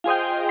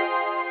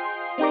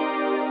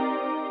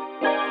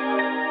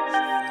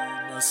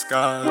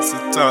skies,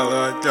 it's all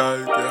I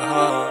gotta get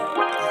hard.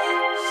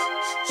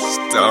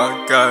 It's all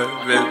I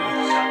got,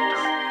 baby.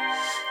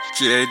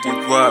 JD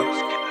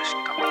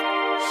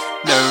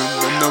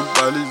Never been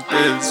nobody's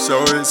bitch,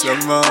 always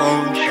on my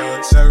own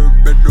thoughts. Never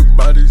been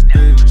nobody's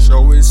bitch,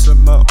 always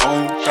on my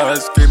own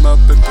thoughts. Came up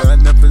and I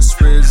never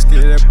switch,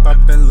 get it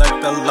poppin'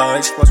 like the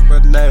lights. Watch my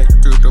neck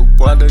through the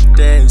water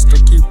dance.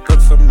 Don't keep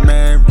up for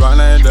man, run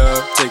it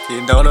up,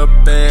 taking all the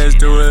bands,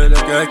 do it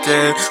like I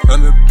can.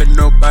 Never been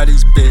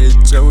nobody's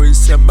bitch,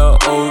 always on my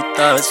own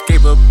thoughts.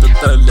 Came up and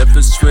I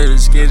never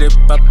switch, get it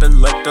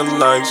poppin' like the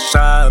lights.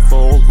 Shine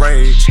for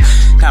rage,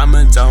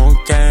 diamonds on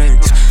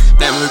gangs.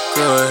 Never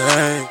could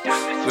hang,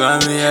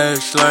 got me at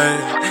a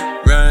slave,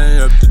 running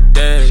up the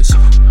dash.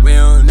 We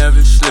don't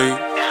never sleep,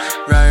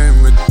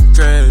 riding with the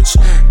trash.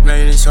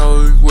 Made this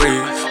whole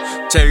week,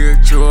 take her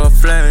to a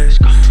flame.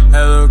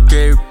 Hello,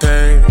 get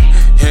paid,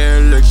 hair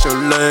looks so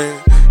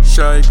lame.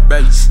 Shawty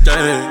better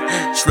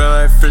stay, smell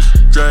like fish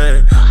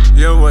drain.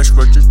 Yo, watch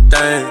what you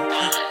think,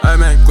 I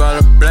make quite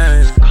a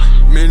blame.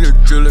 Me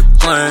and Julia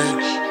claim,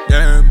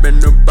 never been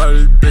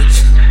nobody's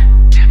bitch.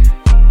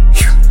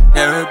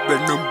 Never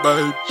been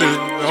nobody's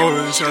bitch,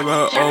 always on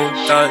my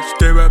own thoughts.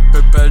 Came up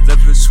and I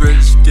never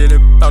switch, get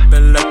it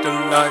poppin' like the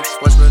lights.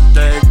 Watch my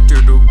leg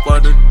through the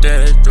water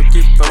dance, don't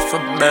keep up for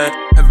me.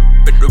 Never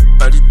been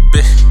nobody's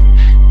bitch.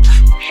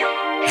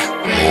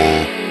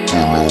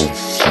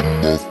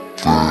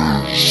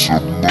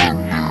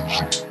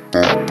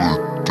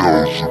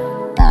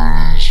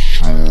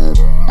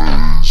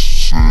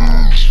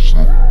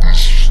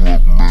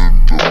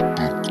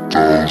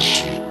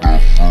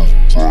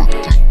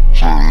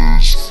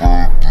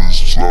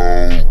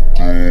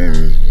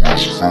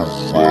 It's for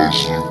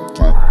rising,